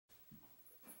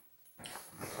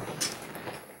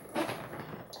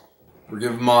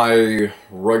Forgive my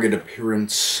rugged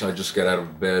appearance, I just got out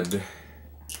of bed.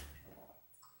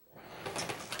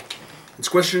 It's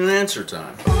question and answer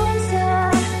time.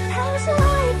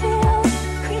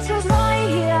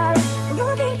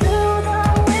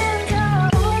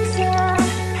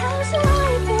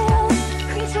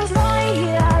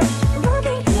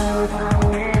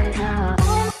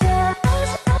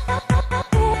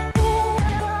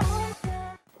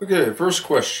 Okay, first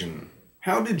question.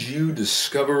 How did you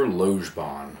discover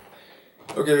Lojban?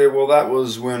 Okay, well that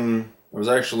was when I was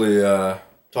actually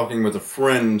talking with a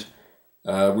friend.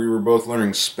 We were both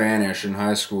learning Spanish in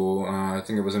high school. I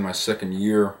think it was in my second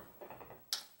year.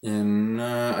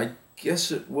 I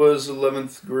guess it was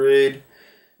 11th grade.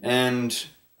 And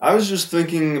I was just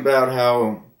thinking about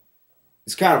how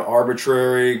it's kind of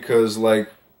arbitrary because, like,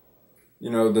 you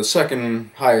know, the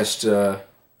second highest amount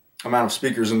of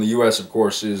speakers in the U.S., of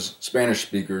course, is Spanish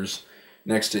speakers,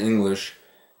 next to English.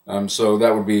 So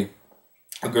that would be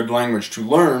a good language to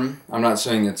learn. I'm not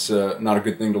saying it's not a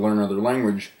good thing to learn other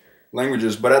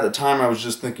languages, but at the time I was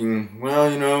just thinking,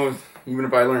 well, you know, even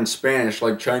if I learn Spanish,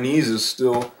 like Chinese is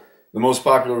still the most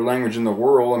popular language in the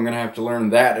world. I'm going to have to learn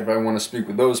that if I want to speak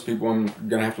with those people. I'm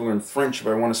going to have to learn French if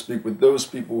I want to speak with those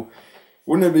people.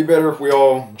 Wouldn't it be better if we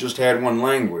all just had one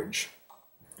language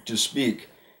to speak?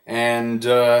 And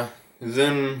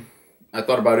then I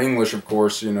thought about English, of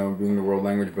course, you know, being the world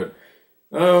language, but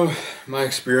my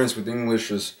experience with English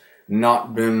has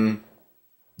not been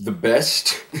the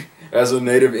best as a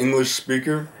native English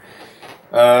speaker.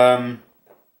 But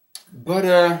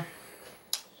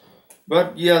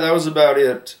yeah, that was about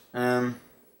it. And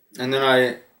then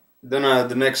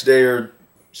the next day or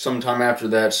some short time after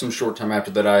that,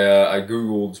 I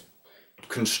Googled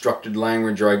constructed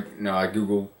language, I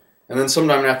Googled, and then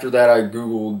sometime after that I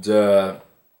Googled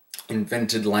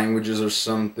invented languages or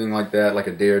something like that, like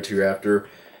a day or two after.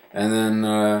 And then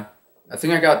I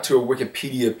think I got to a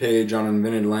Wikipedia page on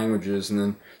invented languages, and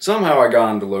then somehow I got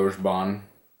onto Lojban,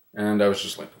 and I was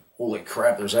just like, holy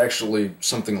crap, there's actually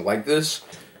something like this?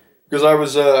 Because I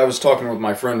was talking with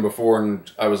my friend before, and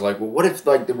I was like, well, what if,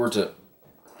 like, they were to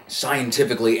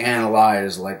scientifically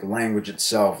analyze, like, the language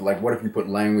itself? Like, what if you put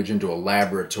language into a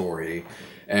laboratory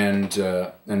and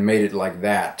made it like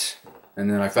that? And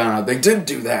then I found out they did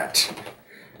do that.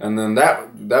 And then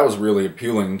that was really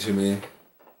appealing to me.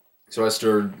 So I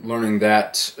started learning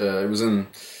that. It was in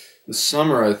the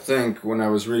summer, I think, when I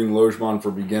was reading Lojban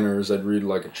for Beginners. I'd read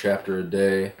like a chapter a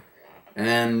day.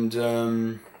 And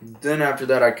then after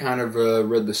that, I kind of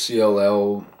read the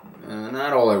CLL,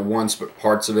 not all at once, but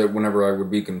parts of it whenever I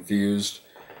would be confused.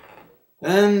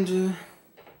 And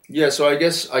yeah, so I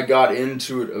guess I got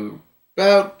into it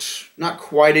about not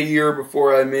quite a year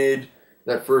before I made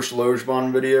that first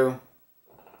Lojban video.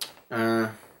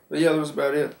 But yeah, that was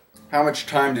about it. How much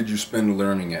time did you spend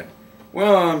learning it?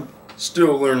 Well, I'm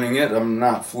still learning it. I'm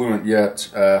not fluent yet.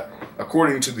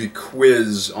 According to the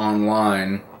quiz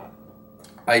online,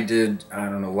 I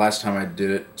don't know, last time I did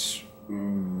it,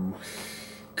 a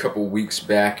couple weeks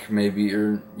back maybe,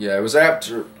 or yeah, it was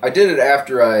after, I did it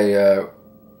after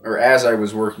or as I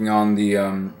was working on the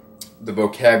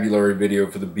vocabulary video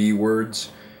for the B words.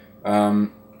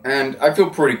 And I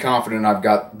feel pretty confident I've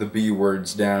got the B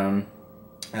words down.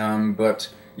 But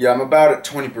yeah, I'm about at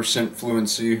 20%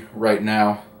 fluency right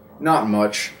now. Not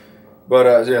much.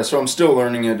 But yeah, so I'm still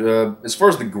learning it. As far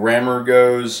as the grammar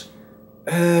goes,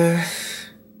 I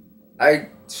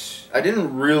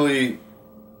didn't really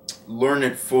learn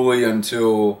it fully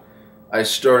until I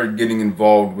started getting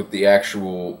involved with the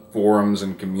actual forums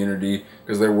and community,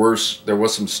 because there was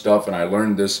some stuff, and I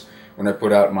learned this when I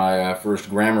put out my first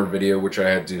grammar video, which I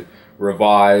had to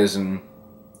revise and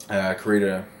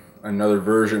create another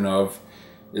version of,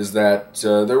 is that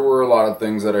there were a lot of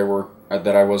things that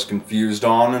I was confused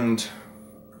on,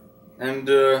 and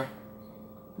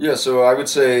yeah, so I would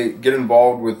say get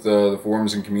involved with the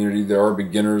forums and community. There are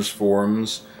beginners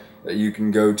forums that you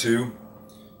can go to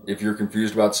if you're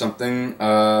confused about something,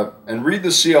 and read the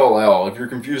CLL. If you're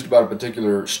confused about a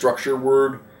particular structure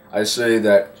word, I say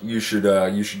that you should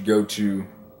go to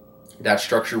that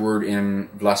structure word in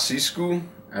Vlassisku,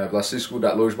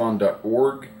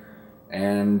 vlassisku.lojban.org,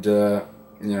 and you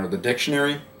know, the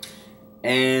dictionary,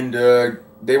 and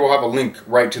they will have a link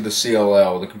right to the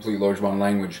CLL, the complete Lojban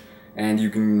language, and you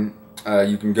can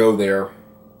go there,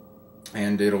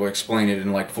 and it'll explain it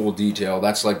in like full detail.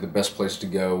 That's like the best place to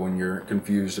go when you're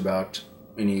confused about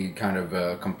any kind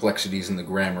of complexities in the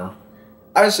grammar.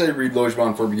 I say read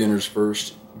Lojban for Beginners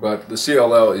first, but the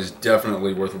CLL is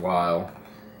definitely worthwhile.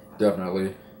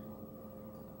 Definitely.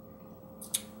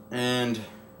 And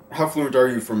how fluent are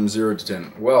you from 0 to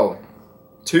 10? Well,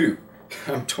 2.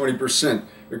 I'm 20%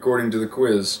 according to the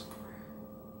quiz.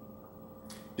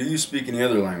 Do you speak any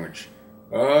other language?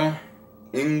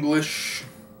 English,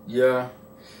 yeah.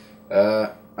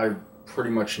 I've pretty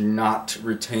much not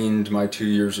retained my 2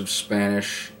 years of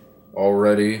Spanish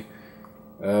already.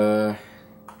 No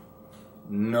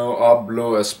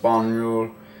hablo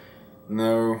español.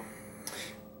 No.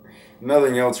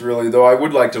 Nothing else really, though I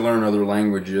would like to learn other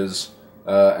languages,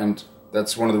 and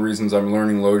that's one of the reasons I'm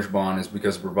learning Lojban, is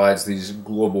because it provides these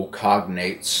global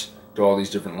cognates to all these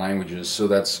different languages. So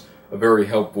that's a very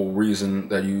helpful reason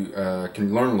that you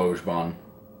can learn Lojban,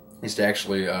 is to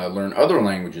actually learn other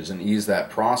languages and ease that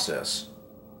process.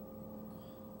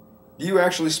 Do you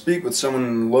actually speak with someone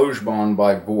in Lojban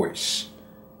by voice?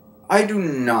 I do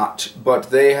not, but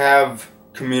they have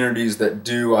communities that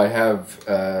do. I have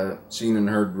seen and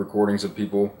heard recordings of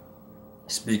people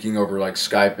speaking over like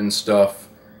Skype and stuff.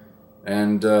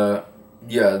 And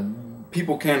yeah,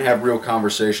 people can have real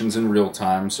conversations in real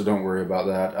time, so don't worry about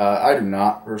that. I do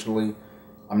not, personally.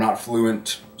 I'm not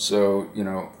fluent, so, you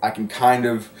know, I can kind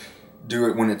of do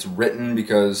it when it's written,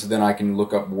 because then I can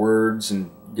look up words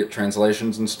and get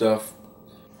translations and stuff.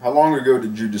 How long ago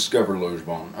did you discover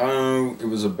Lojban? Oh, it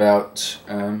was about,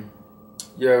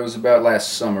 yeah, it was about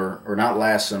last summer, or not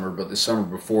last summer, but the summer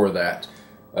before that.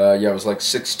 Yeah, I was like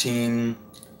 16,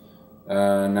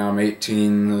 now I'm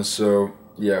 18, so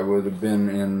yeah, it would have been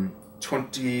in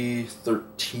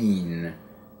 2013,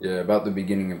 yeah, about the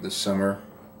beginning of this summer,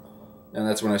 and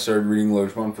that's when I started reading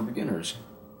Lojban for beginners.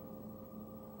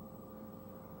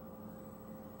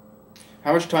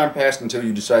 How much time passed until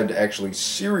you decided to actually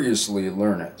seriously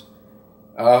learn it?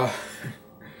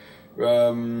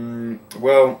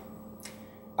 Well,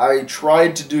 I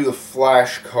tried to do the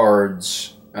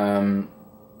flashcards a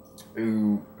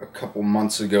couple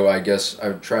months ago, I guess.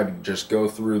 I tried to just go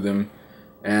through them,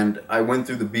 and I went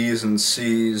through the B's and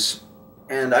C's,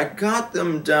 and I got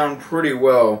them down pretty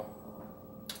well,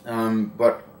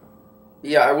 but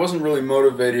yeah, I wasn't really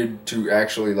motivated to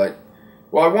actually, like,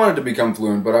 well, I wanted to become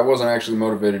fluent, but I wasn't actually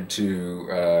motivated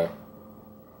to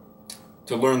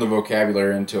learn the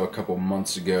vocabulary until a couple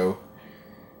months ago.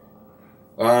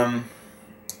 But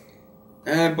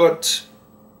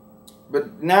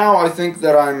now I think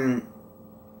that I'm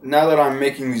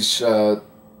making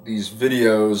these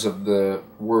videos of the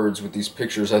words with these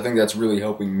pictures, I think that's really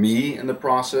helping me in the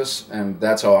process, and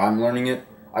that's how I'm learning it.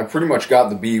 I pretty much got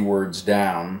the B words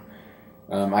down.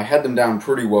 I had them down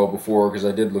pretty well before, because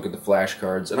I did look at the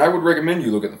flashcards, and I would recommend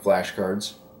you look at the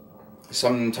flashcards.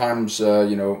 Sometimes,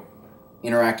 you know,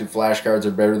 interactive flashcards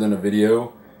are better than a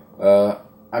video.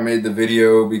 I made the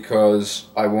video because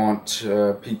I want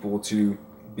people to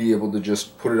be able to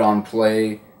just put it on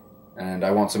play, and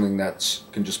I want something that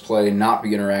can just play and not be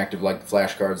interactive like the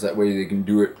flashcards. That way they can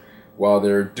do it while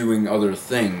they're doing other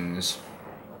things.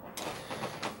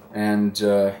 And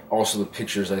also the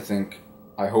pictures, I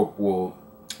hope will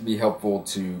be helpful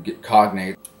to get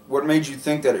cognate. What made you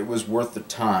think that it was worth the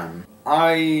time?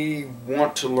 I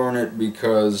want to learn it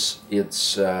because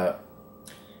it's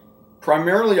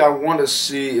primarily I want to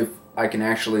see if I can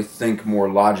actually think more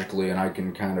logically, and I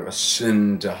can kind of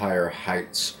ascend to higher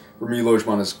heights. For me,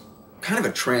 Lojban is kind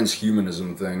of a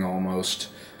transhumanism thing almost,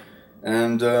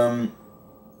 and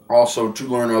also to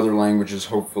learn other languages,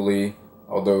 hopefully,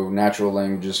 although natural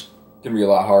languages can be a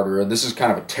lot harder. This is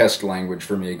kind of a test language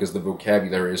for me because the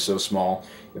vocabulary is so small.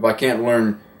 If I can't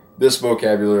learn this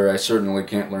vocabulary, I certainly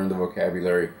can't learn the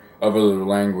vocabulary of other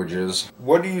languages.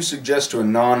 What do you suggest to a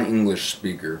non-English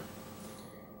speaker?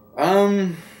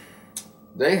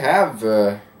 They have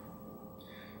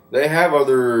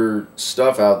other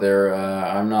stuff out there.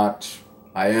 I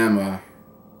am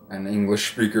an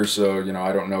English speaker, so, you know,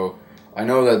 I don't know. I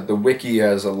know that the wiki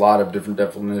has a lot of different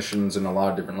definitions in a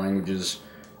lot of different languages.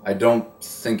 I don't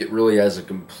think it really has a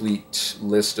complete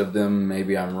list of them.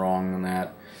 Maybe I'm wrong on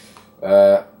that.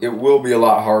 It will be a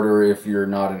lot harder if you're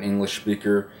not an English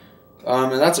speaker.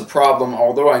 And that's a problem,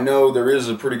 although I know there is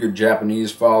a pretty good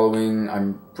Japanese following.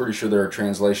 I'm pretty sure there are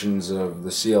translations of the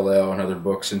CLL and other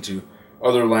books into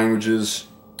other languages.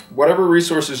 Whatever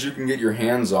resources you can get your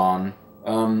hands on,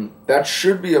 that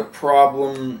should be a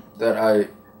problem that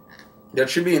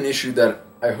should be an issue that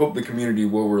I hope the community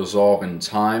will resolve in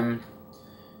time.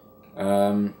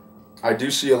 I do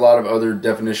see a lot of other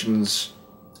definitions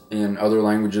in other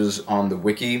languages on the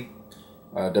wiki,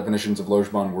 definitions of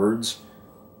Lojban words.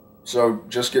 So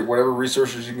just get whatever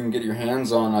resources you can get your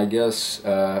hands on, I guess.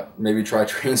 Maybe try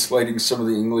translating some of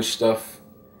the English stuff.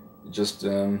 Just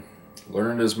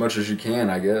learn as much as you can,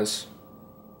 I guess.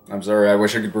 I'm sorry, I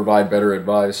wish I could provide better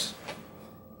advice.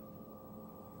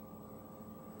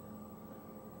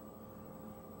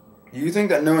 Do you think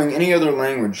that knowing any other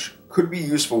language could be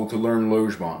useful to learn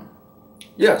Lojban?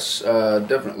 Yes,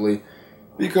 definitely,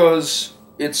 because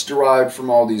it's derived from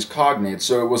all these cognates,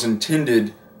 so it was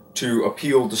intended to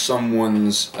appeal to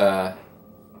someone's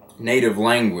native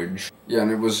language. Yeah,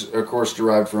 and it was, of course,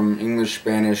 derived from English,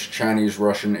 Spanish, Chinese,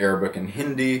 Russian, Arabic, and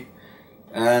Hindi.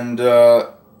 And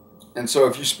so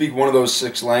if you speak one of those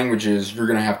 6 languages, you're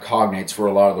going to have cognates for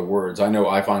a lot of the words. I know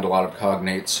I find a lot of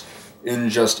cognates in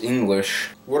just English.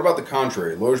 What about the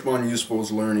contrary? Lojban useful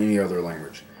to learn any other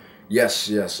language? Yes,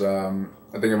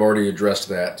 I think I've already addressed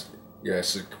that.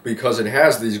 Yes, because it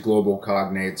has these global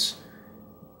cognates,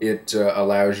 it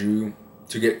allows you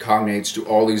to get cognates to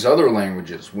all these other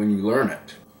languages when you learn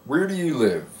it. Where do you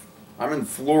live? I'm in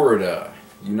Florida,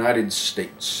 United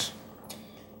States.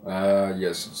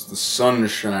 Yes, it's the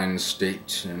Sunshine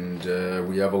State, and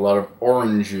we have a lot of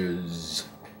oranges,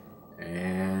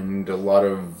 and a lot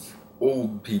of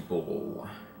old people.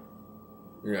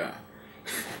 Yeah.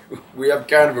 We have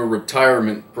kind of a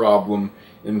retirement problem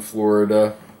in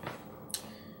Florida.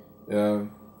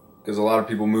 Because a lot of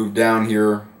people move down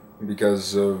here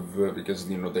because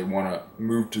you know, they want to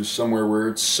move to somewhere where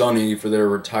it's sunny for their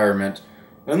retirement,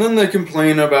 and then they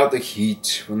complain about the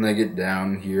heat when they get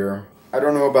down here. I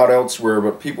don't know about elsewhere,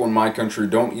 but people in my country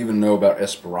don't even know about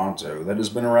Esperanto. That has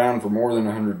been around for more than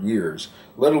 100 years,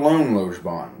 let alone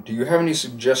Lojban. Do you have any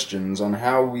suggestions on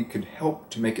how we could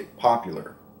help to make it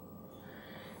popular?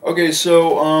 Okay,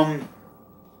 so,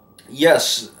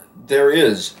 yes, there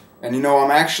is. And you know, I'm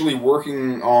actually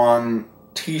working on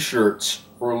t-shirts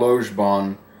for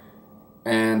Lojban,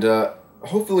 and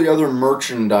hopefully other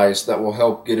merchandise that will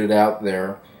help get it out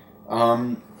there.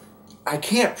 I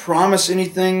can't promise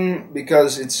anything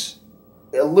because it's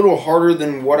a little harder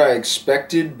than what I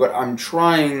expected, but I'm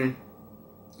trying,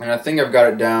 and I think I've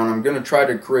got it down. I'm going to try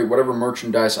to create whatever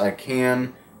merchandise I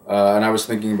can, and I was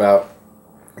thinking about,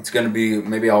 it's going to be,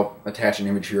 maybe I'll attach an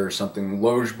image here or something,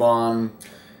 Lojban,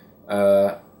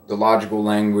 the logical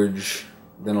language,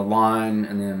 then a line,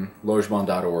 and then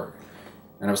lojban.org.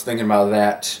 And I was thinking about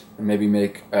that, and maybe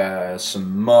make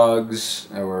some mugs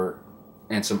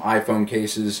and some iPhone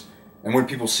cases. And when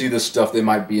people see this stuff, they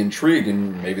might be intrigued,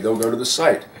 and maybe they'll go to the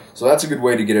site. So that's a good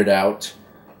way to get it out.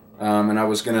 And I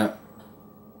was gonna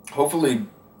hopefully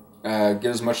get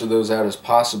as much of those out as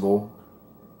possible.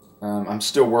 I'm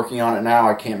still working on it now.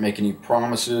 I can't make any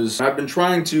promises. I've been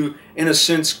trying to, in a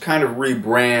sense, kind of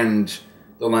rebrand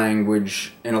the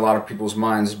language in a lot of people's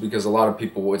minds, because a lot of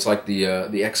people, it's like the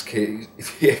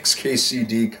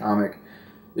XKCD comic.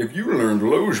 If you learned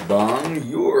Lojban,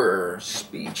 your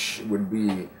speech would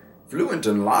be fluent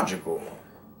and logical.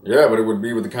 Yeah, but it would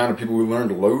be with the kind of people who learned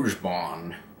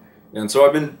Lojban. And so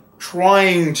I've been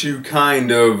trying to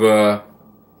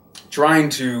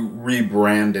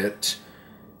rebrand it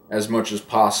as much as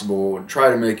possible and try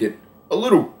to make it a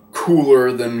little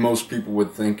cooler than most people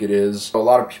would think it is. A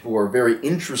lot of people are very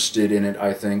interested in it,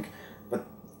 I think, but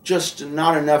just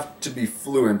not enough to be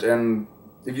fluent. And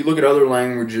if you look at other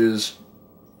languages,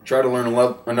 try to learn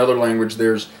another language,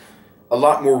 there's a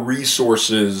lot more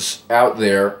resources out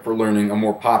there for learning a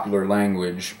more popular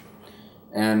language.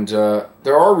 And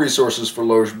there are resources for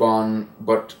Lojban,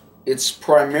 but it's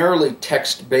primarily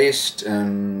text-based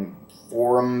and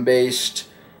forum-based.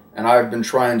 And I've been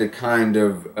trying to kind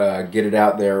of get it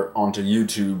out there onto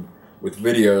YouTube with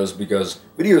videos, because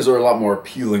videos are a lot more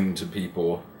appealing to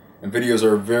people. And videos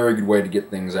are a very good way to get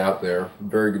things out there, a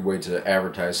very good way to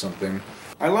advertise something.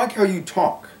 I like how you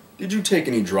talk. Did you take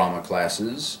any drama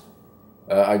classes?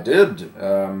 I did.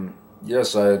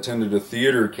 Yes, I attended a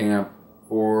theater camp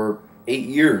for 8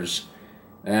 years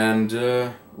and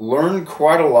learned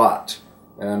quite a lot.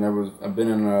 And I've been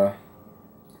in a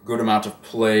good amount of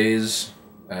plays.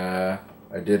 I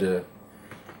did a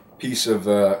piece of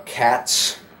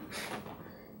Cats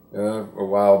a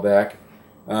while back.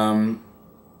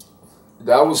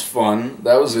 That was fun.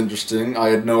 That was interesting. I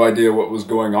had no idea what was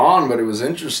going on, but it was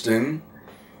interesting.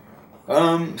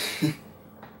 Yeah,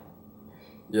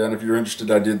 and if you're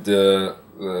interested, I did the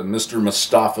Mr.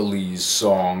 Mistopheles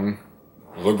song.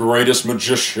 The greatest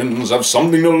magicians have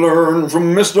something to learn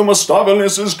from Mr.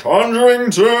 Mistopheles' conjuring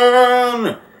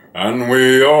turn. And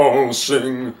we all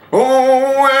sing, oh,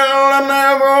 well,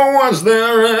 never was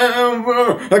there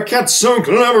ever a cat so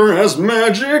clever as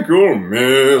magical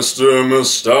Mr.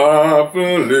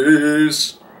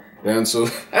 Mistopheles. And so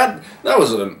that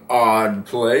was an odd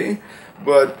play,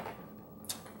 but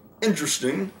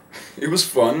interesting. It was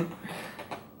fun.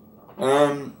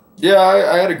 Yeah,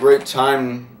 I had a great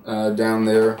time down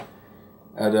there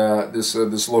at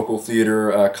this local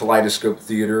theater, Kaleidoscope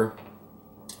Theater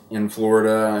in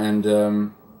Florida, and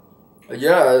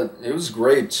Yeah, it was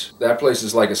great. That place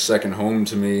is like a second home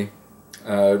to me.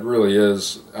 It really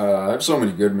is. I have so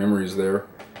many good memories there.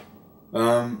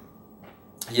 Um,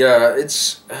 yeah,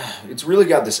 it's really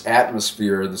got this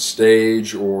atmosphere, the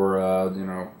stage or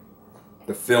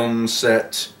the film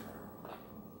set.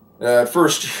 At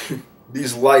first,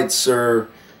 these lights are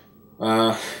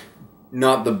uh,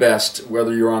 not the best.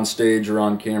 Whether you're on stage or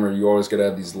on camera, you always gotta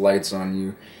have these lights on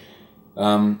you.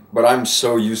 But I'm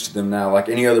so used to them now. Like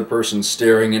any other person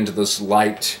staring into this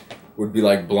light would be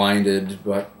like blinded,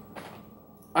 but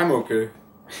I'm okay.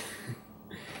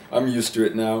 I'm used to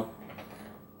it now.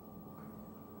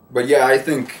 But yeah, I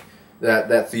think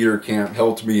that theater camp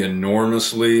helped me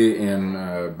enormously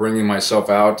in bringing myself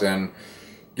out and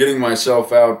getting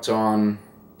myself out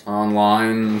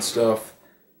online and stuff,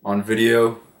 on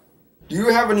video. Do you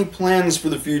have any plans for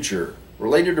the future,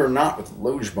 related or not with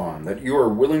Lojban, that you are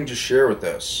willing to share with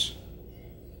us?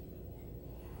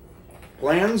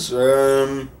 Plans?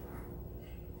 In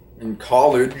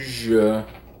college,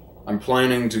 I'm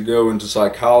planning to go into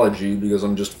psychology because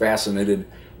I'm just fascinated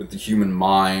with the human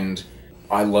mind.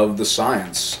 I love the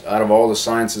science. Out of all the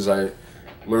sciences I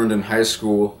learned in high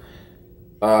school,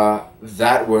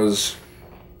 that was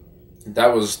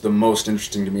the most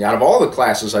interesting to me. Out of all the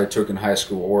classes I took in high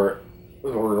school, or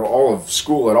all of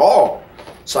school at all,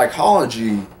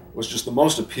 psychology was just the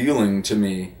most appealing to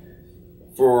me.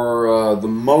 For the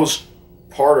most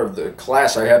part of the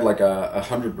class, I had like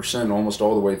 100% almost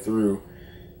all the way through,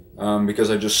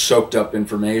 because I just soaked up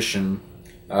information.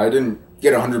 I didn't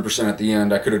get 100% at the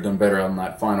end. I could have done better on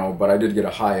that final, but I did get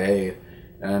a high A.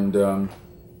 And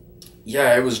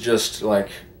yeah, it was just like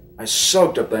I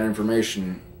soaked up that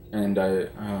information, and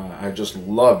I just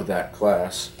loved that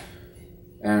class.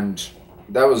 And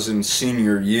that was in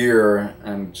senior year,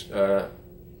 and I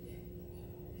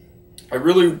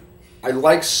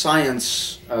like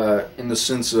science in the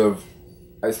sense of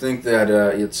I think that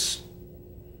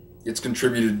it's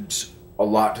contributed a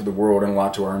lot to the world and a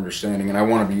lot to our understanding, and I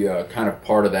want to be kind of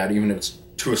part of that, even if it's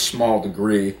to a small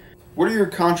degree. What are your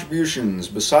contributions,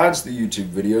 besides the YouTube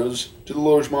videos, to the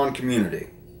Lojban community?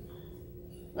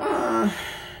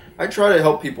 I try to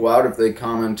help people out if they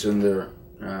comment in their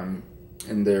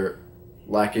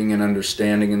lacking in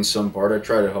understanding in some part. I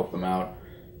try to help them out.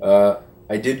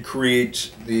 I did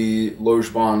create the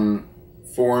Lojban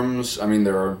forums. I mean,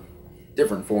 there are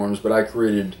different forums, but I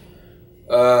created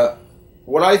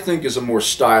what I think is a more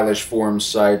stylish forum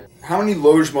site. How many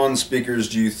Lojban speakers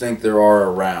do you think there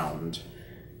are around?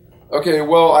 Okay,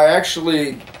 well, I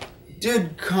actually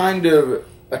did kind of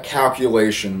a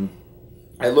calculation.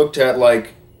 I looked at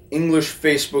like English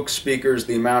Facebook speakers,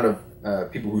 the amount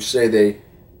of people who say they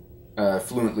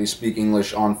fluently speak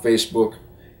English on Facebook,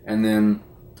 and then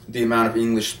the amount of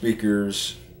English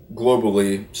speakers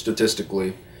globally,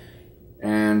 statistically.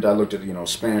 And I looked at,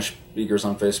 Spanish speakers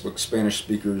on Facebook, Spanish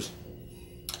speakers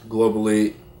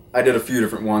globally. I did a few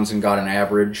different ones and got an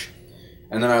average.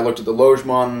 And then I looked at the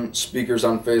Lojban speakers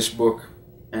on Facebook,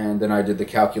 and then I did the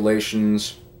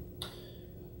calculations.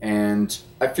 And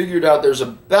I figured out there's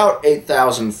about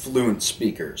 8,000 fluent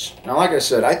speakers. Now, like I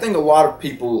said, I think a lot of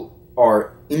people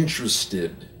are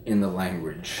interested in the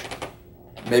language.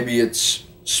 Maybe it's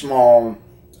small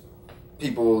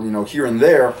people, here and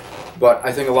there, but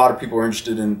I think a lot of people are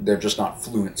interested in, they're just not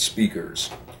fluent speakers.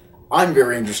 I'm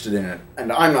very interested in it,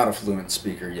 and I'm not a fluent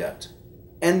speaker yet.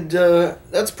 And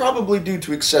that's probably due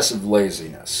to excessive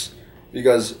laziness,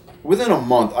 because within a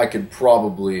month I could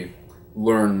probably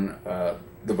learn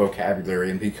the vocabulary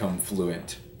and become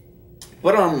fluent.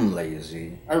 But I'm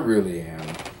lazy. I really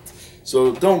am.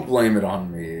 So don't blame it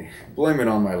on me. Blame it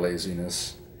on my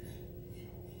laziness.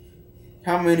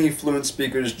 How many fluent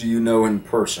speakers do you know in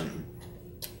person?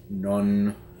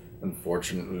 None,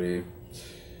 unfortunately.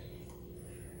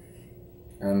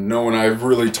 And no one I've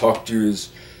really talked to is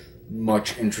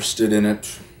much interested in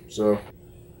it. So,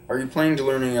 are you planning to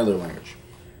learn any other language?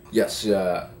 Yes,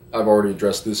 I've already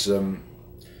addressed this.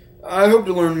 I hope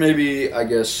to learn maybe, I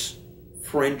guess,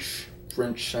 French.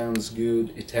 French sounds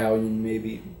good. Italian,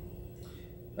 maybe.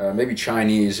 Maybe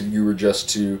Chinese, if you were just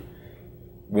to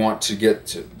want to get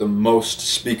to the most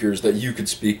speakers that you could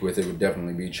speak with, it would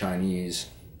definitely be Chinese.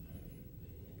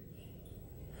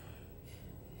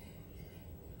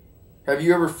 Have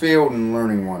you ever failed in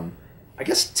learning one? I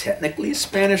guess technically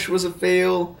Spanish was a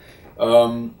fail.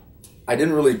 I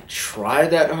didn't really try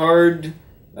that hard.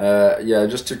 Yeah, I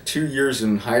just took 2 years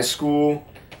in high school,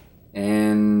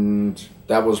 and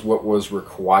that was what was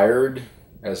required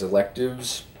as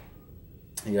electives.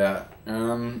 Yeah,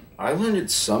 I learned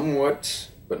it somewhat,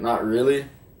 but not really.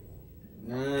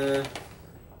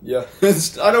 Yeah,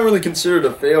 I don't really consider it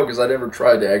a fail because I never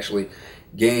tried to actually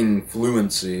gain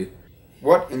fluency.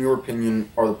 What, in your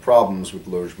opinion, are the problems with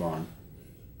Lojban?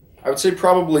 I would say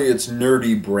probably it's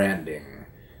nerdy branding.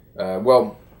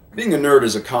 Well, being a nerd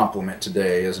is a compliment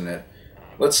today, isn't it?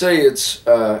 Let's say it's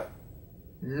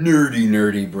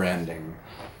nerdy branding.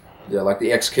 Yeah, like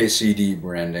the XKCD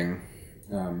branding.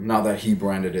 Not that he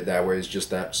branded it that way, it's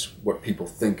just that's what people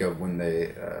think of when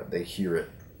they hear it.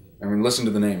 I mean, listen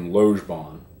to the name,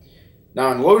 Lojban.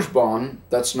 Now, in Lojban,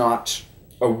 that's not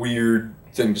a weird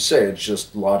thing to say, it's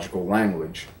just logical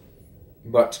language.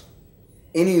 But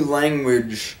any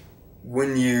language,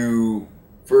 when you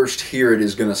first hear it,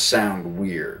 is going to sound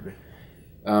weird.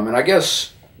 And I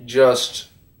guess just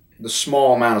the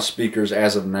small amount of speakers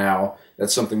as of now,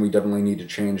 that's something we definitely need to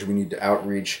change. We need to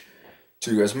outreach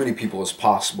to as many people as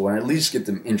possible and at least get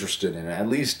them interested in it, at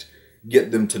least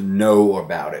get them to know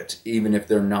about it, even if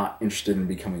they're not interested in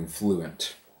becoming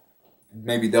fluent.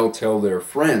 Maybe they'll tell their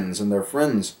friends, and their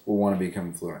friends will want to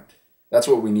become fluent. That's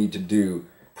what we need to do.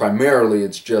 Primarily,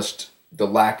 it's just the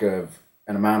lack of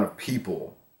an amount of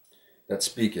people that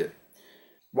speak it.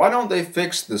 Why don't they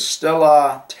fix the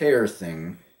Stella tear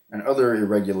thing and other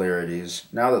irregularities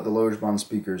now that the Lojban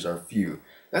speakers are few?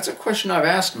 That's a question I've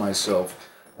asked myself.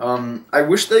 I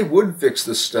wish they would fix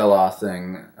the Stella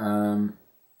thing.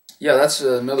 Yeah, that's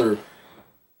another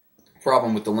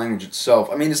problem with the language itself.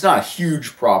 I mean, it's not a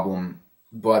huge problem,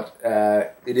 but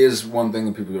it is one thing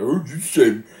that people go, oh, you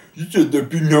said there'd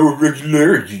be no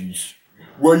irregularities.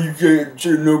 Why you can't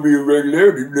say no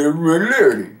irregularity, no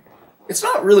irregularity? It's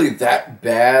not really that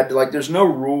bad. Like, there's no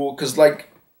rule, because,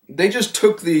 like, they just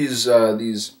took these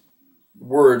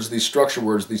words, these structure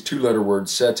words, these two-letter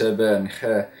words, sete, be, and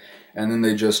he, and then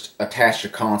they just attached a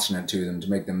consonant to them to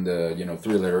make them the,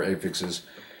 three-letter affixes.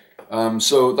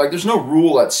 So, like, there's no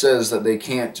rule that says that they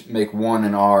can't make one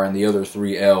an R and the other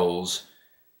three L's.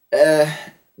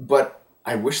 But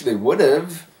I wish they would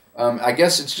have. I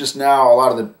guess it's just now a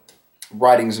lot of the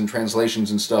writings and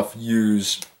translations and stuff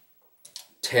use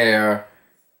tear,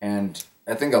 and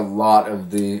I think a lot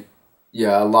of the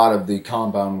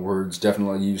compound words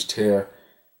definitely use tear.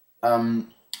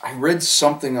 I read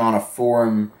something on a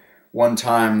forum one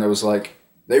time that was like,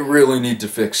 they really need to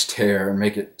fix tear and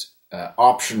make it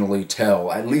optionally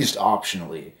tell, at least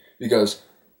optionally, because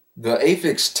the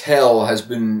affix tell has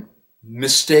been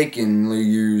mistakenly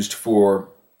used for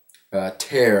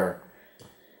tear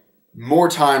more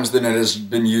times than it has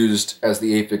been used as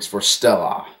the affix for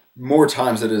Stella. More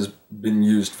times than it has been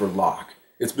used for lock.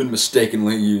 It's been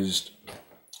mistakenly used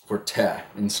for te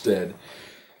instead.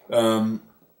 Yeah,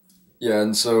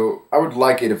 and so I would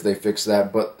like it if they fix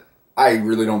that, but I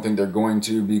really don't think they're going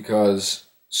to, because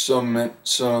so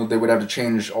they would have to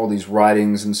change all these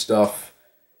writings and stuff.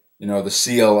 The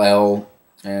CLL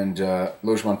and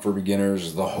Lojban for Beginners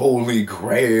is the holy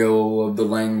grail of the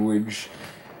language,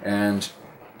 and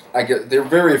they're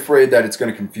very afraid that it's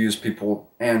going to confuse people,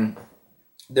 and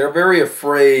they're very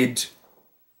afraid,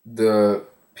 the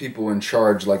people in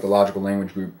charge, like the Logical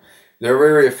Language Group, they're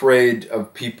very afraid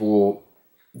of people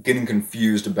getting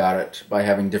confused about it by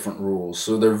having different rules.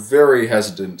 So they're very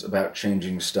hesitant about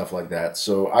changing stuff like that.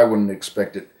 So I wouldn't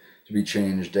expect it to be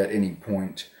changed at any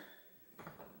point.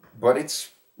 But it's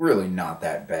really not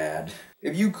that bad.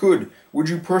 If you could, would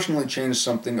you personally change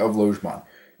something of Lojban?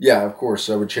 Yeah, of course,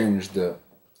 I would change the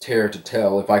tear to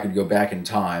tell if I could go back in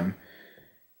time.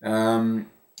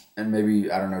 And maybe,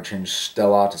 I don't know, change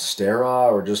Stella to Stera,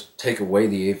 or just take away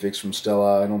the affix from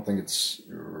Stella. I don't think it's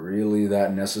really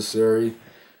that necessary.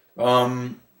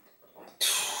 If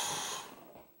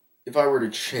I were to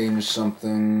change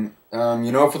something,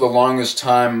 for the longest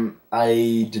time,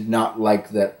 I did not like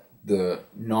that the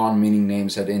non-meaning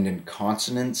names had end in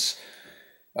consonants.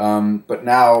 But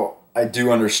now I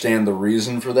do understand the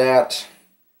reason for that.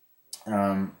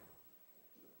 Let's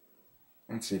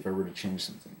see if I were to change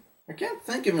something. I can't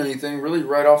think of anything really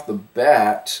right off the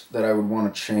bat that I would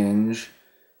want to change.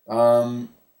 I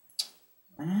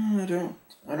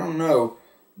don't know.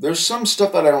 There's some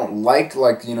stuff that I don't like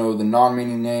the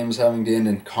non-meaning names having to end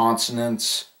in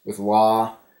consonants with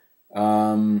la.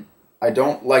 I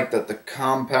don't like that the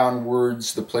compound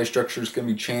words, the play structures can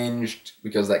be changed,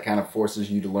 because that kind of forces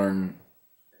you to learn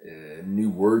new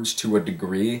words to a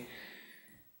degree.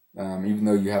 Even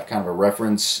though you have kind of a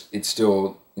reference, it's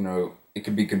still, it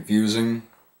could be confusing.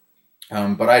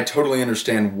 But I totally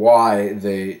understand why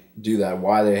they do that,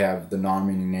 why they have the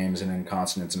non-meaning names and in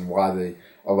consonants, and why they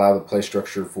allow the play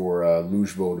structure for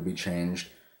Lojban to be changed.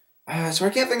 So I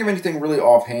can't think of anything really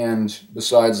offhand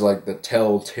besides like the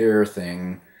tell-tear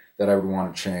thing that I would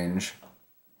want to change.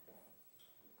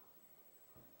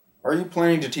 Are you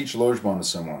planning to teach Lojban to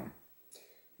someone?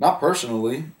 Not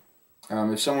personally.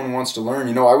 If someone wants to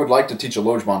learn, I would like to teach a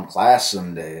Lojban class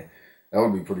someday. That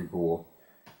would be pretty cool.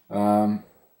 I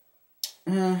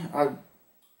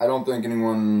don't think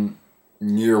anyone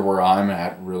near where I'm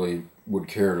at really would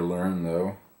care to learn,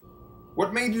 though.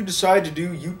 What made you decide to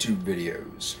do YouTube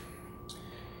videos?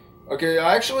 Okay,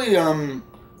 I actually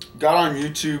got on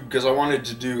YouTube because I wanted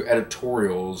to do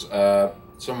editorials.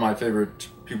 Some of my favorite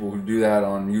people who do that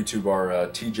on YouTube are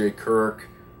TJ Kirk.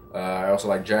 I also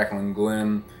like Jacqueline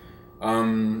Glynn.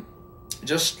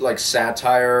 Just like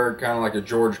satire, kind of like a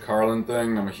George Carlin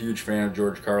thing. I'm a huge fan of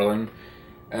George Carlin.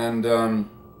 And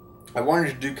I wanted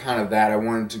to do kind of that. I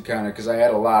wanted to kind of, because I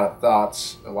had a lot of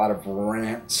thoughts, a lot of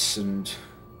rants and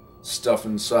stuff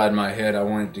inside my head I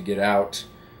wanted to get out.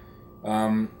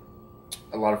 A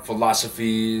lot of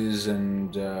philosophies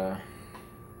and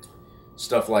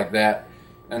stuff like that.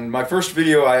 And my first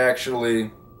video I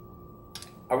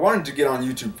wanted to get on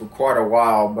YouTube for quite a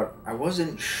while, but I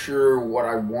wasn't sure what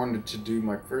I wanted to do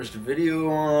my first video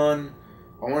on.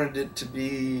 I wanted it to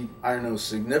be, I don't know,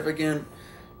 significant.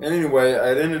 And anyway,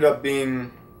 it ended up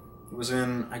being, it was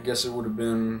in, I guess it would have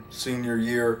been senior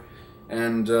year,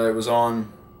 and it was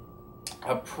on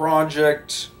a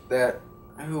project that,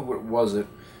 what was it?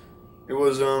 It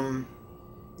was,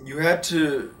 you had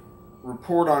to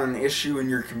report on an issue in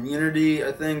your community,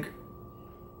 I think.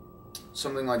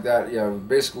 Something like that. Yeah,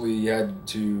 basically you had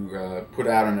to put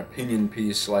out an opinion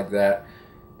piece like that,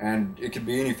 and it could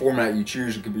be any format you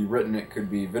choose. It could be written, it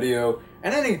could be video,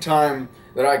 and any time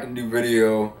that I can do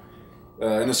video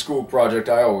in a school project,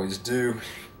 I always do,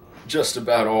 just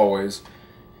about always,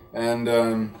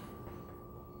 and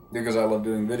because I love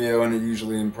doing video, and it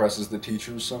usually impresses the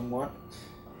teachers somewhat,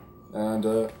 and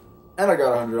I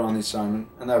got 100 on the assignment,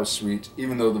 and that was sweet,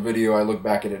 even though the video, I look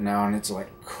back at it now, and it's like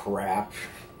crap.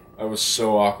 I was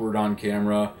so awkward on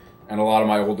camera, and a lot of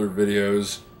my older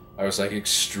videos, I was like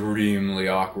extremely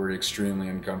awkward, extremely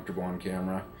uncomfortable on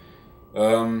camera.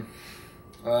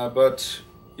 But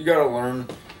you gotta learn.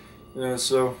 Yeah,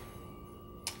 so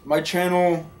my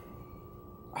channel,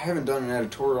 I haven't done an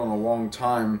editorial in a long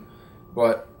time,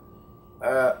 but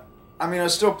I mean, I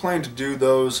still plan to do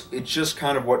those. It's just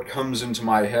kind of what comes into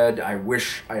my head. I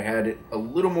wish I had it a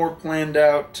little more planned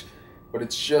out, but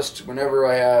it's just whenever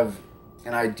I have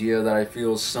an idea that I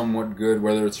feel is somewhat good,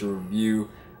 whether it's a review,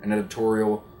 an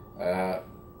editorial,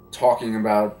 talking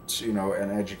about,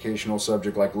 an educational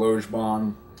subject like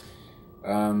Lojban,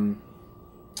 I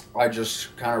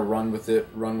just kind of run with it,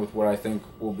 run with what I think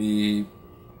will be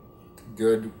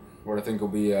good, what I think will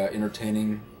be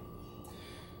entertaining.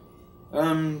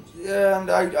 Yeah,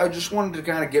 and I just wanted to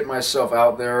kind of get myself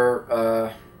out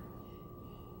there,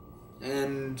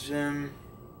 and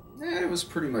yeah, it was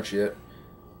pretty much it.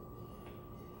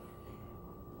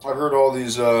 I've heard all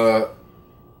these,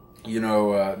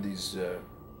 these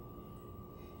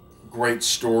great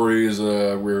stories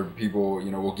where people,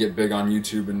 will get big on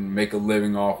YouTube and make a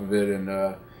living off of it,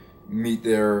 and meet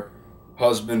their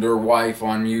husband or wife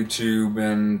on YouTube,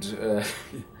 and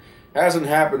hasn't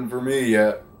happened for me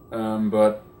yet,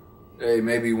 but hey,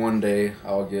 maybe one day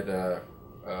I'll get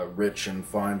rich and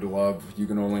find love. You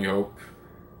can only hope.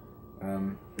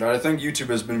 But I think YouTube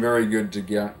has been very good to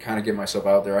kind of get myself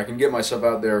out there. I can get myself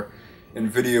out there in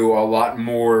video a lot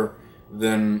more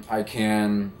than I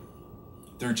can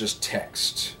through just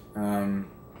text. I'm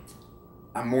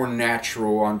more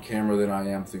natural on camera than I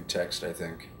am through text, I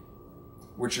think.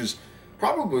 Which is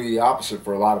probably the opposite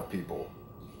for a lot of people.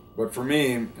 But for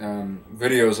me,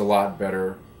 video is a lot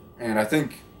better, and I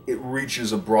think it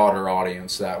reaches a broader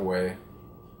audience that way.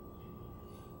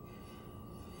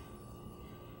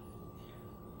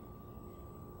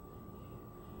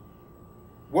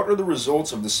 What are the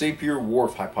results of the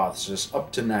Sapir-Whorf hypothesis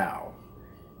up to now?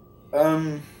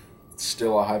 It's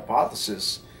still a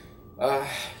hypothesis.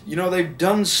 They've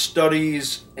done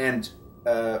studies, and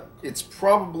it's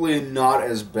probably not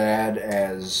as bad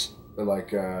as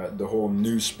the whole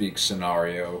Newspeak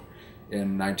scenario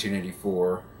in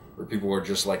 1984, where people were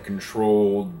just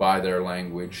controlled by their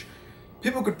language.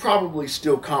 People could probably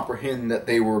still comprehend that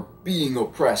they were being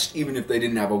oppressed, even if they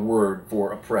didn't have a word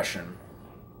for oppression.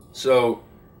 So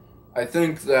I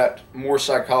think that more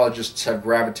psychologists have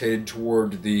gravitated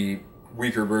toward the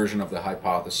weaker version of the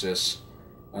hypothesis,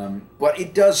 but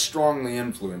it does strongly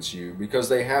influence you, because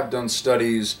they have done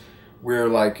studies where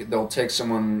they'll take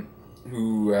someone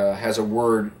who has a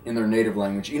word in their native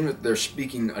language, even if they're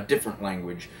speaking a different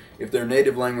language. If their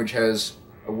native language has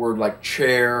a word like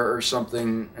chair or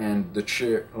something, and the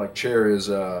chair is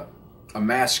a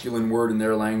masculine word in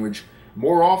their language,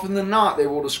 More often than not, they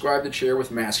will describe the chair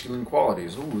with masculine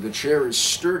qualities. Ooh, the chair is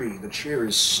sturdy, the chair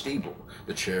is stable,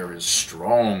 the chair is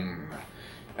strong.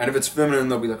 And if it's feminine,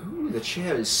 they'll be like, ooh, the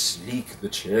chair is sleek, the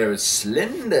chair is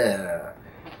slender,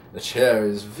 the chair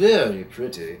is very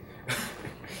pretty.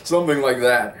 Something like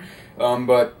that.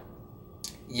 But,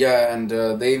 yeah, and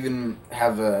they even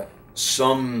have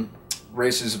some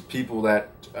races of people that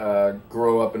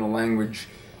grow up in a language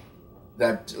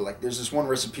that, like, there's this one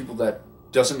race of people that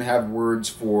doesn't have words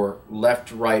for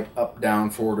left, right, up, down,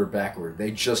 forward, or backward.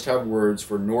 They just have words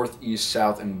for north, east,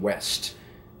 south, and west.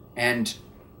 And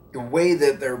the way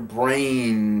that their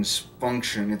brains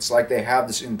function, it's like they have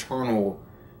this internal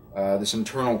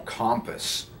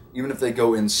compass. Even if they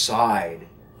go inside,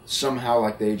 somehow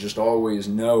like they just always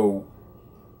know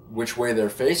which way they're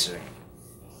facing.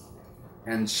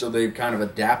 And so they've kind of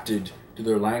adapted to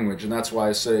their language. And that's why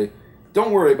I say,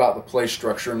 don't worry about the play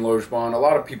structure in Lojban. A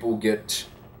lot of people get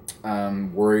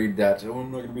worried that, oh,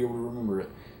 I'm not going to be able to remember it.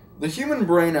 The human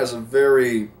brain has a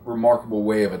very remarkable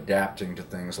way of adapting to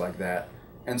things like that.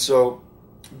 And so,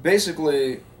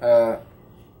 basically, you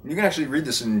can actually read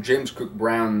this in James Cook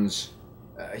Brown's,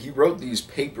 he wrote these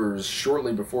papers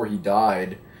shortly before he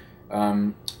died.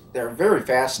 They're very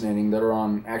fascinating. They're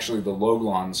on, actually, the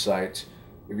Lojban site,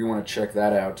 if you want to check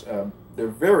that out. They're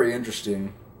very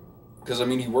interesting. Because, I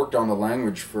mean, he worked on the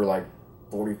language for, like,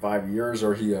 45 years,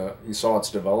 or he saw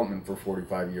its development for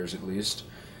 45 years at least.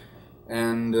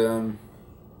 And,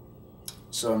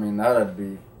 so, I mean, that would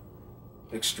be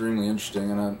extremely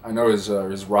interesting. And I know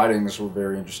his writings were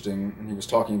very interesting, and he was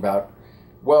talking about,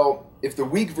 well, if the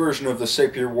weak version of the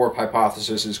Sapir-Whorf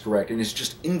hypothesis is correct, and it's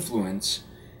just influence,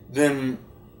 then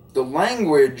the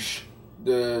language,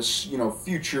 the,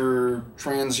 future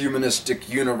transhumanistic,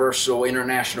 universal,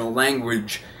 international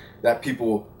language that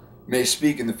people may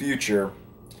speak in the future,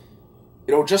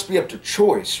 it'll just be up to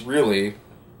choice, really.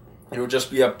 It'll just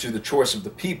be up to the choice of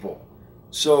the people.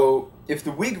 So, if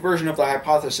the weak version of the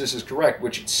hypothesis is correct,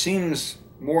 which it seems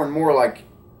more and more like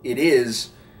it is,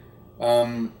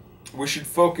 we should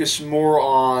focus more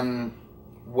on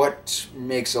what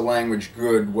makes a language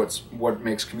good, what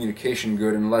makes communication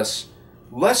good, and less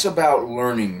about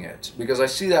learning it. Because I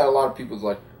see that a lot of people are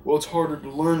like, well, it's harder to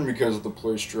learn because of the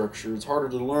play structure. It's harder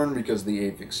to learn because of the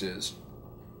affixes.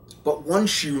 But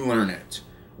once you learn it,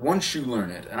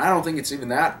 and I don't think it's even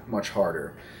that much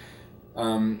harder,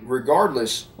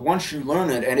 regardless, once you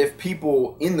learn it, and if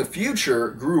people in the future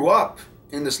grew up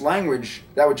in this language,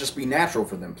 that would just be natural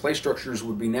for them. Play structures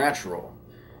would be natural,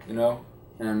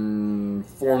 and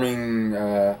forming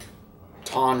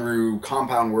Tonru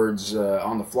compound words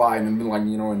on the fly, and then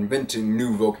inventing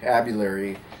new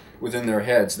vocabulary within their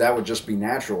heads, that would just be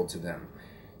natural to them.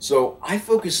 So I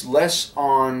focus less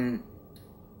on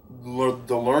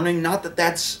the learning, not that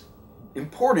that's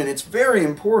important, it's very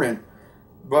important,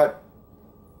 but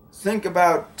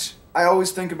I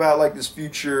always think about like this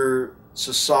future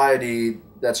society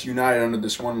that's united under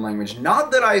this one language. Not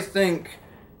that I think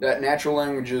that natural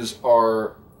languages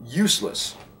are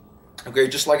useless. Okay,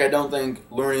 just like I don't think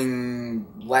learning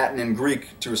Latin and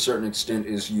Greek to a certain extent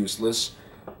is useless.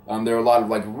 There are a lot of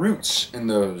like roots in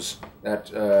those that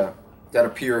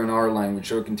appear in our language,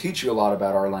 so it can teach you a lot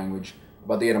about our language,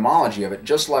 about the etymology of it.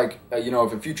 Just like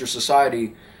if a future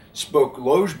society spoke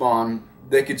Lojban,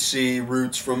 they could see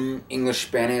roots from English,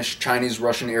 Spanish, Chinese,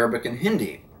 Russian, Arabic, and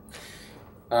Hindi,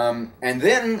 and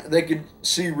then they could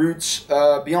see roots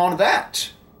beyond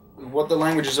that. What the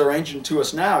languages are ancient to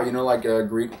us now, like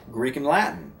Greek and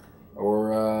Latin,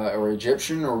 or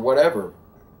Egyptian, or whatever,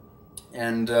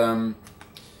 And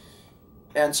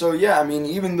so, yeah, I mean,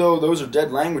 even though those are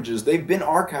dead languages, they've been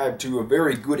archived to a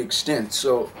very good extent.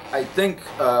 So I think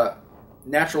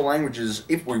natural languages,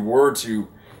 if we were to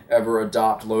ever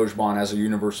adopt Lojban as a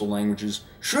universal languages,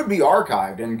 should be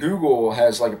archived. And Google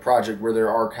has like a project where they're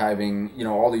archiving,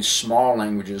 all these small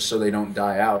languages so they don't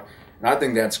die out. And I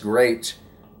think that's great.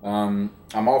 I'm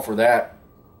all for that.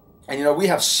 And we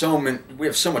have so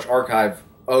much archive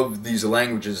of these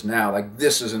languages now. Like,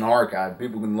 this is an archive.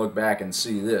 People can look back and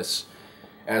see this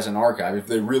as an archive if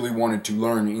they really wanted to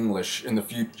learn English in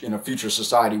a future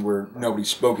society where nobody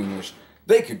spoke English.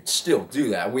 They could still do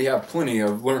that. We have plenty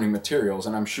of learning materials,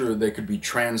 and I'm sure they could be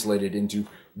translated into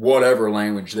whatever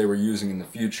language they were using in the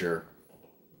future.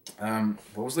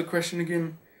 What was the question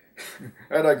again?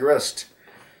 I digressed.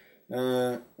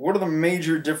 What are the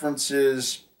major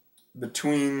differences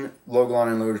between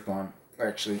Lojban and Lojban?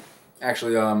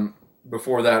 Actually,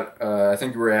 before that, I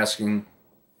think you were asking,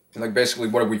 like, basically,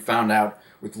 what have we found out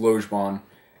with Lojban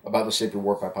about the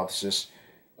Sapir-Whorf hypothesis?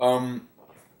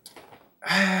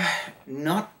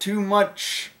 Not too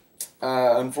much,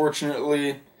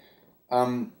 unfortunately.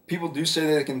 People do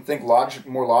say they can think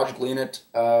more logically in it.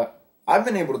 I've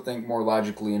been able to think more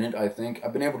logically in it, I think.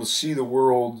 I've been able to see the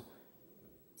world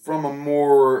from a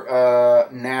more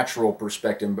natural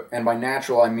perspective. And by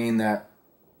natural, I mean that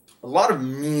a lot of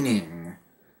meaning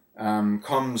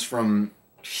comes from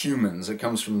humans. It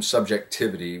comes from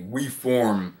subjectivity. We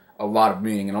form a lot of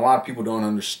meaning, and a lot of people don't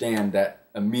understand that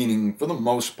a meaning, for the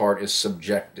most part, is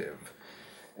subjective.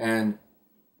 And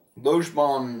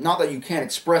Lojban, not that you can't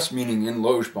express meaning in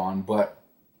Lojban, but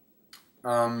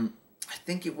I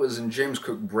think it was in James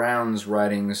Cook Brown's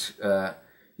writings,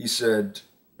 he said,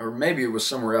 or maybe it was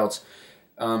somewhere else,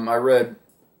 I read,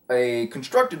 a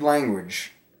constructed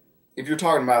language, if you're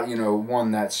talking about,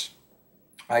 one that's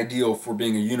ideal for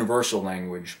being a universal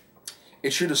language,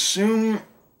 it should assume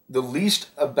the least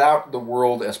about the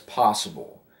world as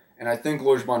possible. And I think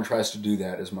Lojban tries to do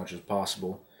that as much as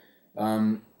possible.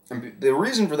 And the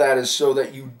reason for that is so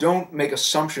that you don't make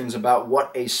assumptions about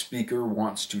what a speaker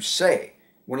wants to say.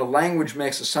 When a language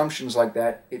makes assumptions like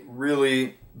that, it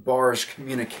really bars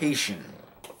communication.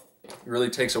 It really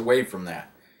takes away from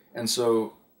that. And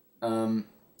so,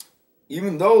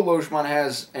 even though Lojban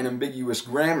has an ambiguous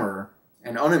grammar,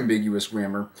 an unambiguous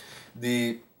grammar,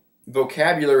 the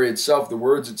vocabulary itself, the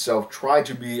words itself, try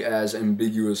to be as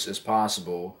ambiguous as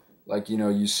possible. Like,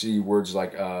 you see words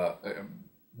like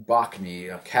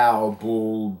Bacchni, a cow,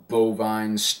 bull,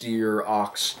 bovine, steer,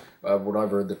 ox,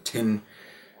 whatever, the 10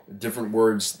 different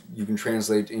words you can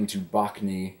translate into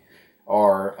Bacchni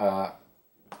are,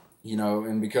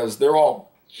 and because they're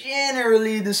all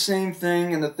generally the same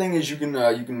thing, and the thing is you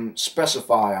can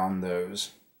specify on those.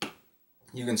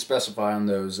 You can specify on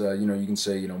those, you can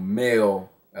say, male,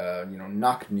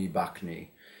 Nakni Bacchni,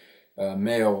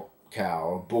 male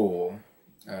cow, bull,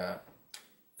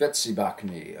 Vetsi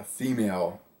Bacchni, a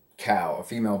female cow, a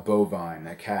female bovine,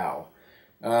 a cow.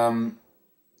 And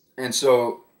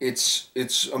so it's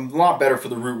a lot better for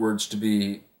the root words to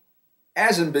be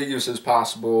as ambiguous as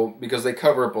possible because they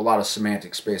cover up a lot of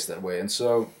semantic space that way. And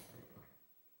so,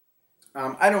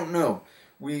 I don't know.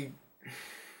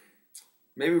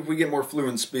 Maybe if we get more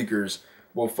fluent speakers,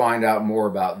 we'll find out more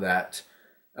about that.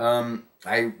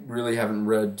 I really haven't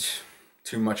read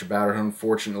too much about it,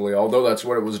 unfortunately, although that's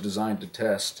what it was designed to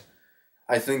test.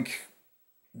 I think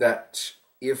that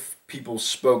if people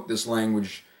spoke this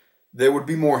language, they would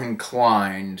be more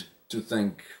inclined to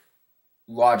think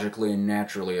logically and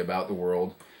naturally about the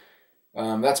world.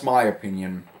 That's my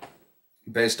opinion,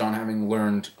 based on having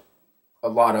learned a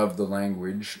lot of the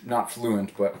language, not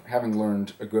fluent, but having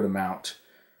learned a good amount.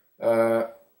 Not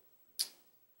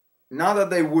that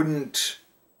they wouldn't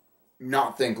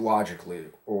not think logically,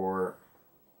 or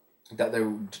that they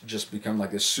would just become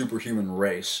like this superhuman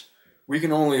race. We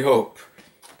can only hope.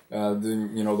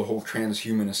 The whole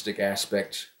transhumanistic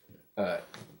aspect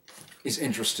is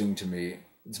interesting to me.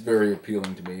 It's very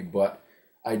appealing to me, but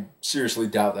I seriously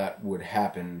doubt that would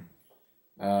happen.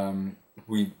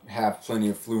 We have plenty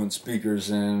of fluent speakers,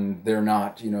 and they're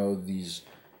not, these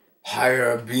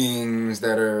higher beings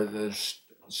that are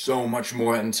so much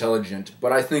more intelligent.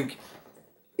 But I think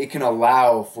it can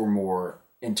allow for more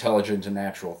intelligent and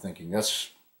natural thinking.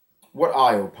 That's what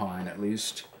I opine, at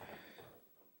least.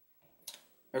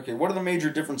 Okay, what are the major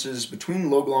differences between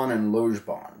Lojban and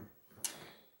Lojban?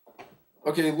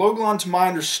 Okay, Lojban, to my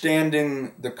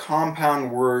understanding, the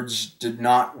compound words did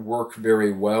not work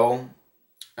very well.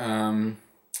 I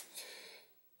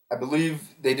believe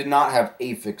they did not have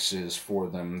affixes for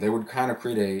them. They would kind of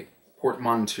create a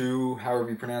portmanteau, however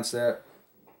you pronounce that,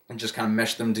 and just kind of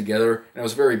mesh them together. And it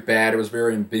was very bad. It was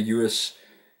very ambiguous.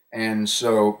 And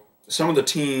so some of the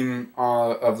team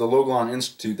of the Lojban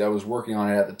Institute that was working on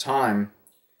it at the time,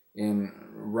 in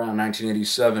around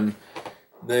 1987,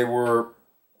 they were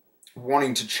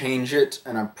wanting to change it,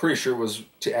 and I'm pretty sure it was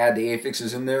to add the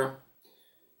affixes in there.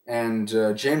 And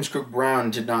James Cook Brown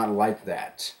did not like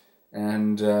that.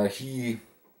 And he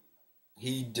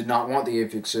did not want the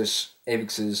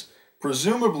affixes.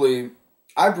 Presumably,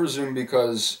 I presume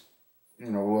because,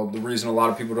 the reason a lot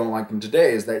of people don't like them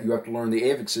today is that you have to learn the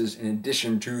affixes in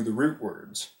addition to the root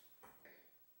words.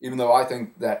 Even though I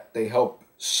think that they help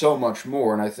so much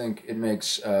more, and I think it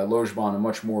makes Lojban a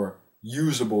much more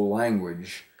usable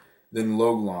language than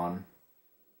Lojban.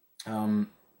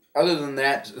 Other than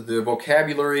that, the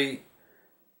vocabulary,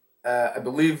 I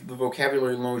believe the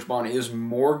vocabulary in Lojban is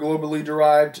more globally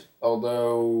derived,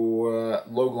 although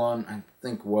Lojban, I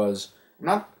think, was.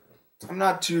 I'm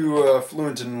not too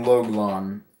fluent in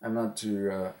Lojban. I'm not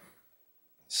too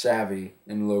savvy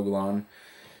in Lojban.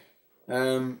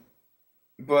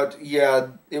 But yeah,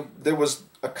 there was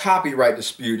a copyright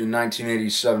dispute in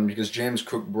 1987 because James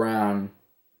Cook Brown,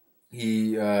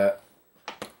 he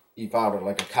he filed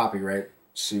like a copyright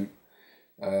suit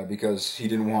because he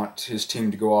didn't want his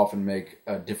team to go off and make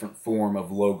a different form of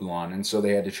Lojban, and so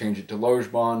they had to change it to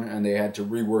Lojban, and they had to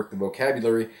rework the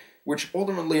vocabulary, which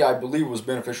ultimately I believe was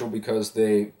beneficial because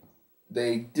they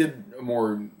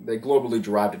globally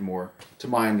derived it more, to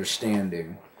my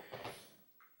understanding.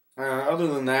 Other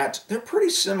than that, they're pretty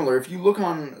similar. If you look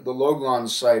on the Lojban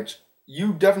site,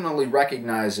 you definitely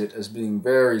recognize it as being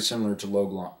very similar to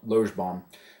Lojban,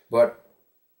 but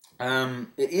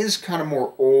it is kind of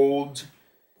more old.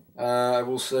 I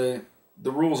will say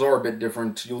the rules are a bit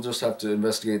different. You'll just have to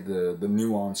investigate the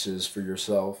nuances for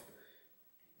yourself.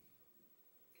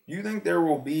 Do you think there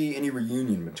will be any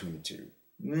reunion between the two?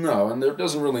 No, and there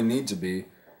doesn't really need to be.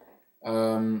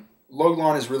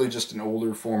 Lojban is really just an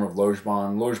older form of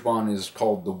Lojban. Lojban is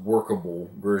called the workable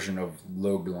version of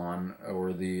Lojban,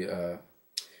 or the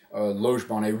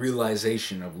Lojban, a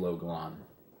realization of Lojban.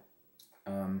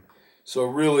 So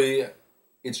really,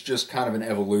 it's just kind of an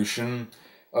evolution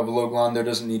of Lojban. There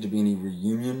doesn't need to be any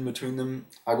reunion between them.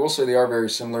 I will say they are very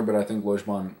similar, but I think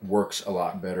Lojban works a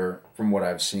lot better from what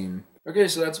I've seen. Okay,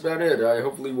 so that's about it. I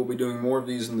hopefully will be doing more of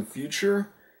these in the future.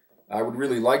 I would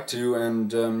really like to,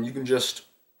 and you can just,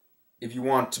 if you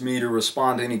want me to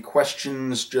respond to any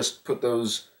questions, just put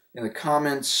those in the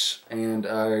comments, and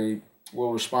I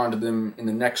will respond to them in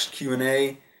the next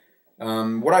Q&A.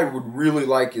 What I would really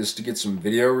like is to get some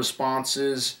video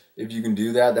responses. If you can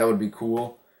do that, that would be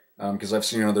cool, because I've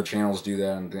seen other channels do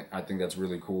that, and I think that's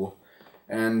really cool.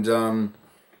 And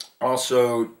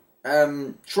also,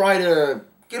 try to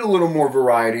get a little more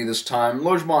variety this time.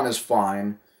 Lojban is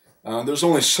fine. There's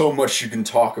only so much you can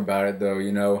talk about it, though,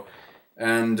 you know.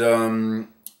 And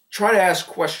try to ask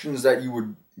questions that you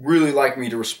would really like me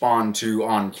to respond to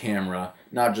on camera,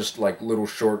 not just like little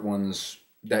short ones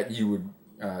that you would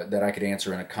that I could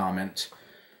answer in a comment.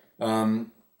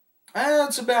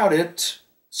 That's about it.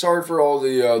 Sorry for all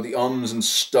the ums and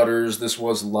stutters. This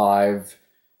was live.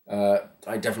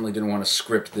 I definitely didn't want to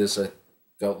script this. I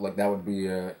felt like that would be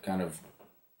kind of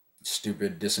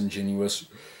stupid, disingenuous,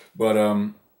 but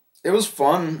it was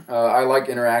fun. I like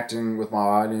interacting with my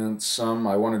audience some.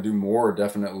 I want to do more,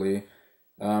 definitely.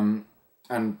 And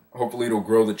hopefully it'll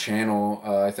grow the channel.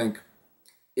 I think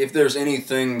if there's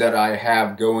anything that I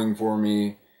have going for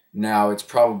me now, it's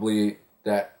probably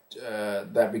that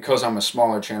that because I'm a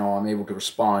smaller channel, I'm able to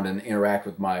respond and interact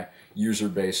with my user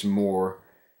base more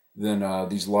than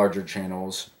these larger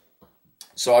channels.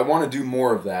 So I want to do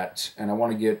more of that, and I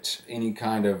want to get any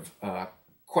kind of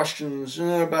questions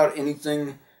about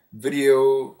anything,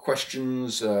 video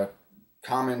questions,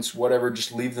 comments, whatever,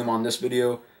 just leave them on this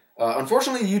video.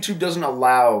 Unfortunately, YouTube doesn't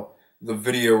allow the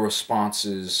video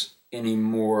responses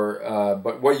anymore,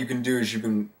 but what you can do is you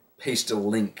can paste a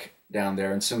link down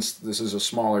there, and since this is a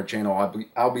smaller channel,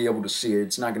 I'll be able to see it.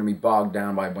 It's not going to be bogged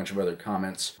down by a bunch of other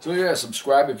comments. So yeah,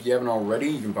 subscribe if you haven't already.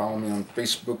 You can follow me on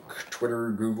Facebook,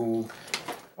 Twitter, Google,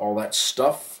 all that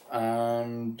stuff.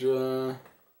 And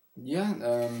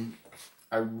yeah,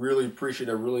 I really appreciate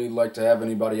it. I really like to have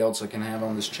anybody else I can have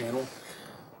on this channel.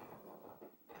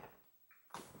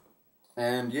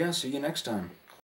 And yeah, see you next time.